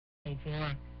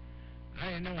1104. I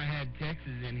didn't know I had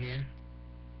Texas in here.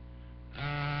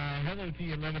 Hello to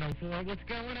you, 1104. What's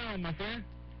going on, my friend?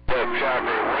 Look, Chocolate,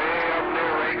 way up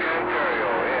there, Rankin, Ontario.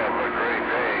 Have a great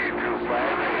day.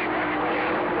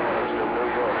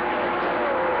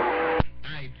 258. All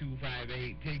right,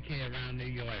 258. Take care around New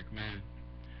York, man.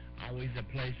 Always a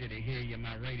pleasure to hear you on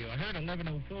my radio. I heard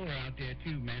 1104 out there,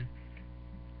 too, man.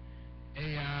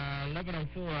 Hey,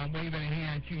 1104, I'm waving a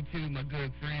hand at you, too, my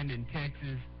good friend in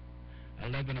Texas.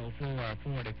 1104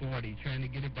 4040, trying to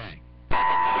get it back.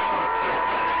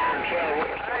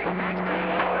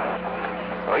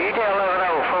 Well, you tell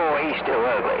 1104 he's still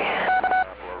ugly.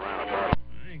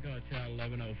 I ain't gonna tell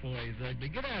 1104 he's ugly.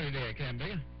 Get out of there,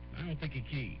 Campbell. I don't think he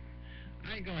keyed.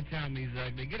 I ain't gonna tell him he's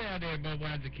ugly. Get out of there,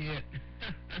 Budweiser kid.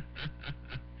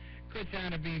 Quit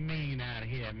trying to be mean out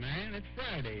here, man. It's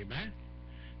Friday, man.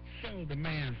 Show the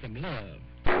man some love.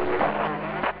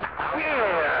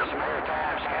 Yes,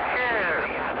 maritime sky. Yes.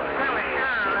 Let me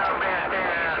shine a little bit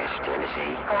there. It's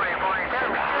Tennessee. 40, 40. Tell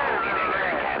me shine a little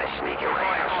bit. Kind of sneak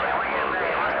around.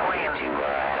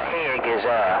 Egg is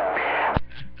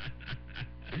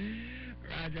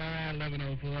Roger,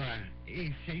 1104.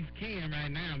 He's keying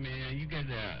right now, man. You guys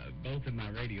are both in my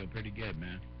radio pretty good,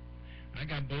 man. I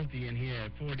got both of you in here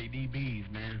at 40 dBs,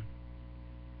 man.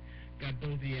 Got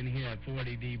both of you in here at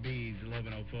 40 dBs,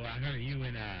 1104. I heard you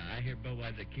and I hear Bo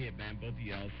as a kid, man. Both of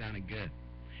y'all sounding good.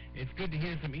 It's good to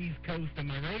hear some East Coast on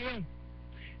my radio.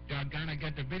 Doggone, I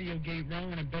got the video gate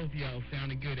rolling, and both of y'all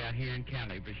sounding good out here in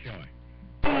Cali for sure.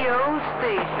 Radio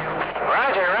station.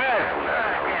 Roger, roger.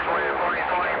 Yes, 40, 40,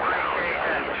 40. Appreciate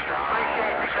that.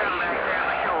 Appreciate the comeback there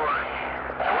for sure.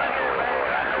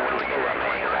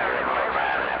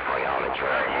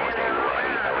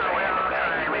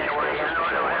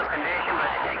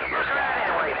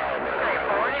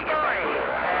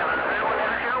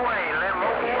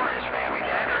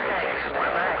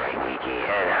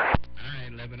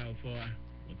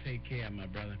 Take care, my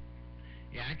brother.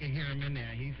 Yeah, I can hear him in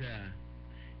there. He's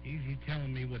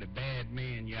telling me what a bad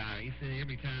man you are. He said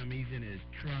every time he's in his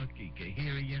truck, he can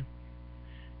hear you.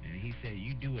 And he said,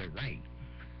 you do it right.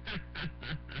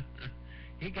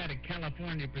 He got a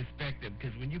California perspective,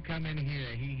 because when you come in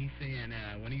here, he's saying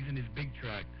when he's in his big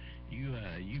truck, you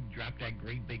drop that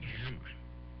great big hammer.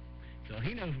 So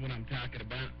he knows what I'm talking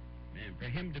about. And for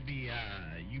him to be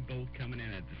you both coming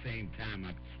in at the same time,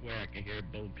 I swear I can hear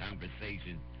both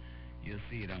conversations. You'll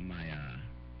see it on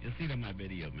my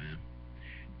video, man.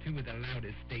 Two of the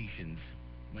loudest stations.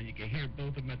 When you can hear both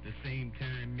of them at the same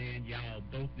time, man, y'all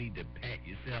both need to pat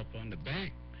yourself on the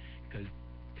back, because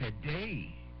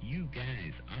today you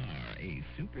guys are a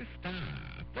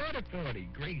superstar.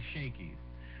 40-40, great shakies.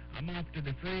 I'm off to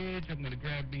the fridge. I'm going to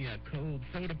grab me a cold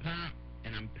soda pop,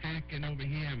 and I'm packing over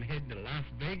here. I'm heading to Las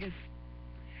Vegas.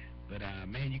 But,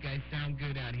 man, you guys sound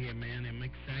good out here, man. I'm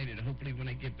excited. Hopefully when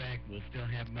I get back, we'll still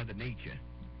have Mother Nature.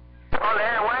 Well,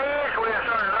 anyways, we'll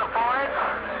sort of look for it.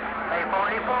 Hey, 40,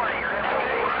 40.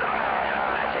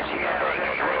 I said you got to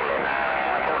get rolling,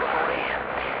 40, 40.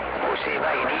 We'll see if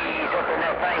I can ease up in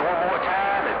that thing one more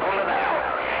time and pull it out.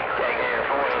 Take care,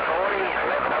 40,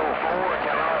 40, 1104.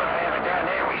 Tell all the family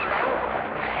down there we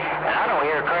smoke. And I don't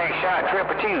hear a crack shot trip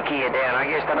or two kid down.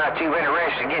 I guess they're not too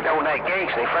interested in getting on that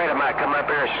gate, so they're afraid I might come up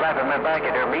here and slap him in the back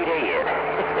of their meat head.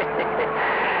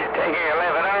 Take care,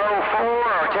 1104,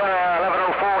 or tell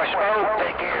 1104 spoke.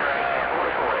 Take care,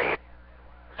 4040.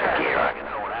 Take care, I can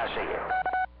hold. I see you.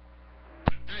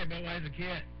 Hey, Budweiser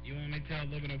kid, you want me to tell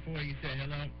 1104 you said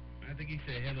hello? I think he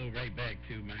said hello right back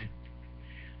too, man.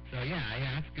 So yeah,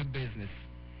 that's good business.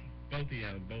 Both of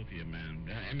you, man.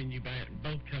 I mean, you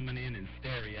both coming in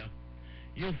stereo.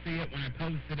 You'll see it when I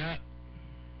post it up.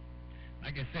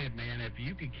 Like I said, man, if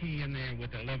you could key in there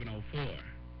with 1104,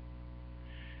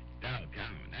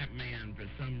 doggone, that man, for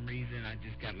some reason, I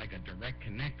just got like a direct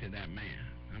connect to that man.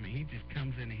 I mean, he just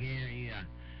comes in here,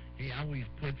 he always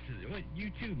puts,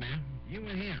 you too, man, you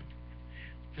and him.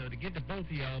 So to get the both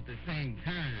of y'all at the same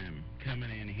time coming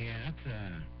in here,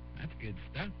 that's good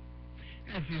stuff.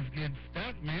 That's just good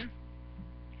stuff, man.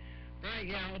 Right,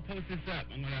 yeah, I'll post this up.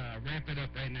 I'm going to wrap it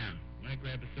up right now. I'm going to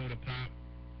grab a soda pop.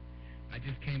 I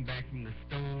just came back from the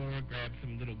store, grabbed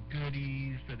some little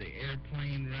goodies for the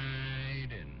airplane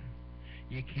ride, and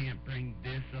you can't bring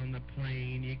this on the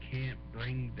plane, you can't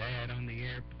bring that on the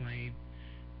airplane.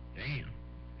 Damn,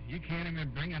 you can't even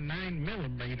bring a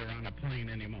 9mm on a plane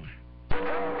anymore. Hey,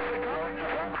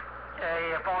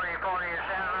 4040, it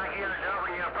sounds like you're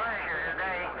doubling your pleasure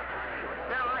today.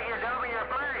 Sounds like you're doubling your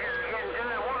pleasure getting to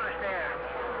the water there.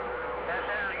 That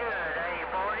sounds good. Hey,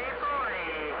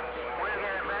 4040, we'll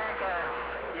get it back.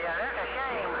 Yeah, that's a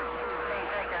shame. You can't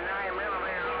take a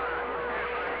 9mm on.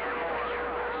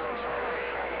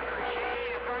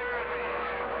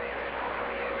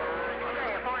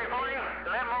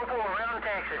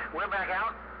 We're back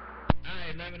out. All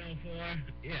right, 1104.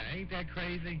 Yeah, ain't that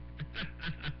crazy?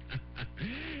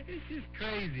 It's just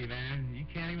crazy, man. You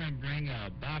can't even bring a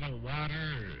bottle of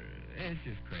water. It's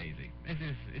just crazy. It's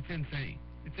insane.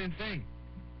 It's insane.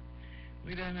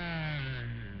 We done,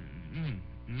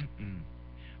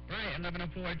 Right,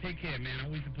 1104, take care, man.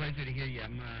 Always a pleasure to hear you.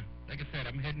 Like I said,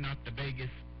 I'm heading off to Vegas.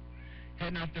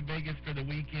 Heading off to Vegas for the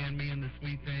weekend, me and the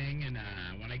sweet thing. And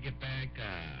when I get back,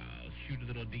 I'll shoot a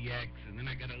little DX, and then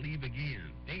I gotta leave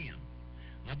again. Damn.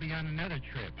 I'll be on another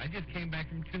trip. I just came back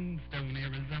from Tombstone,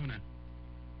 Arizona.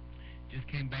 Just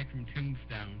came back from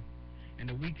Tombstone. And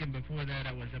the weekend before that,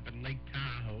 I was up in Lake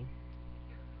Tahoe.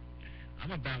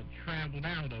 I'm about traveled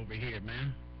out over here,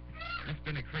 man. It's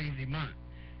been a crazy month.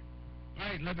 All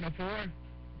right, 1104,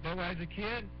 Budweiser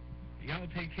Kid. Y'all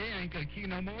take care. I ain't gonna key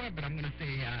no more, but I'm gonna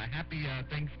say happy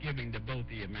Thanksgiving to both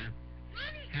of you, man.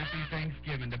 Happy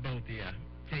Thanksgiving to both of you.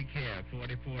 Take care.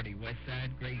 4040 West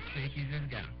Side, Great Shakies is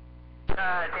gone. 10-40,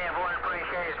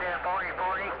 appreciate it,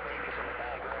 10-40.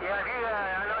 Yeah, if you,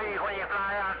 I know you, when you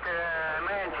fly out to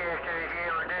Manchester, if you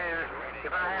ever do,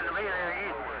 if I have to be there,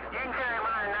 you can carry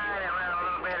mine night around a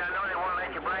little bit. I know they won't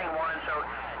let you bring one, so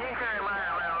you can carry mine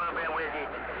around a little bit with you.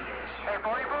 Hey,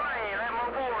 40-40, let me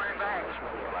move forward back.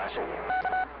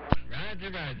 Roger,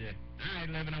 roger. All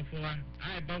right, 1104. All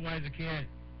right, Budweiser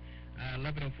Kid.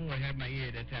 1104 had my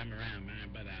ear that time around,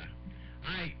 man, but,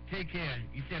 all right, take care.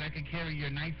 You said I could carry your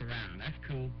knife around. That's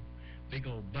cool. Big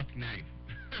old buck knife.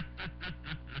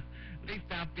 At least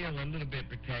I feel a little bit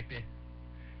protected.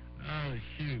 Oh,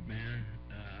 shoot, man.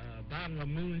 A bottle of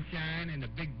moonshine and a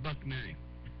big buck knife.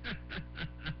 I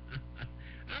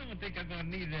don't think I'm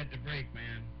going to need that to break,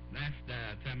 man. Last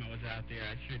time I was out there,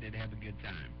 I sure did have a good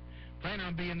time. Plan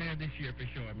on being there this year for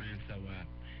sure, man. So,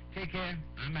 take care.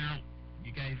 I'm out.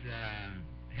 You guys,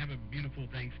 have a beautiful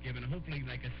Thanksgiving. Hopefully,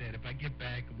 like I said, if I get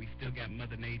back and we still got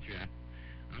Mother Nature,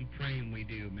 I'm praying we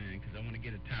do, man, because I want to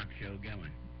get a talk show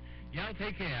going. Y'all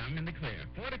take care. I'm in the clear.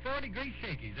 4040 Great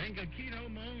Shakies. Ain't got key no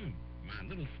more. My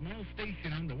little small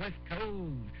station on the West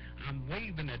Coast. I'm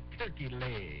waving a turkey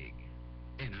leg.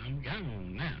 And I'm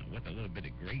gone now with a little bit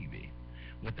of gravy.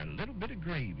 With a little bit of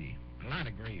gravy. A lot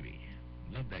of gravy.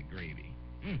 Love that gravy.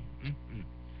 Man,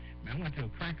 I went to a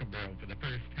Cracker Barrel for the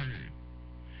first time.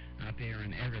 Out there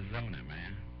in Arizona,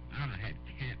 man. I had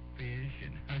catfish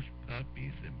and hush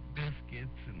puppies and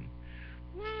biscuits and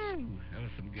woo, that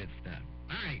was some good stuff.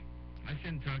 All right, I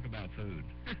shouldn't talk about food.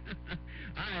 All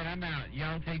right, I'm out.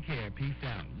 Y'all take care. Peace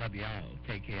out. Love y'all.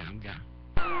 Take care. I'm gone.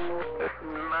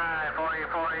 My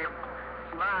 40-40.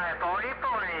 My 40-40.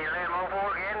 Let them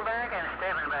 04 getting back and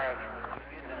stepping back.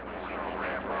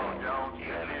 Jones, you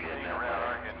have a good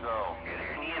around Arkansas.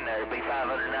 In there, be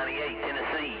 598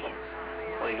 Tennessee.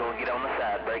 We're going to get on the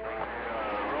side break.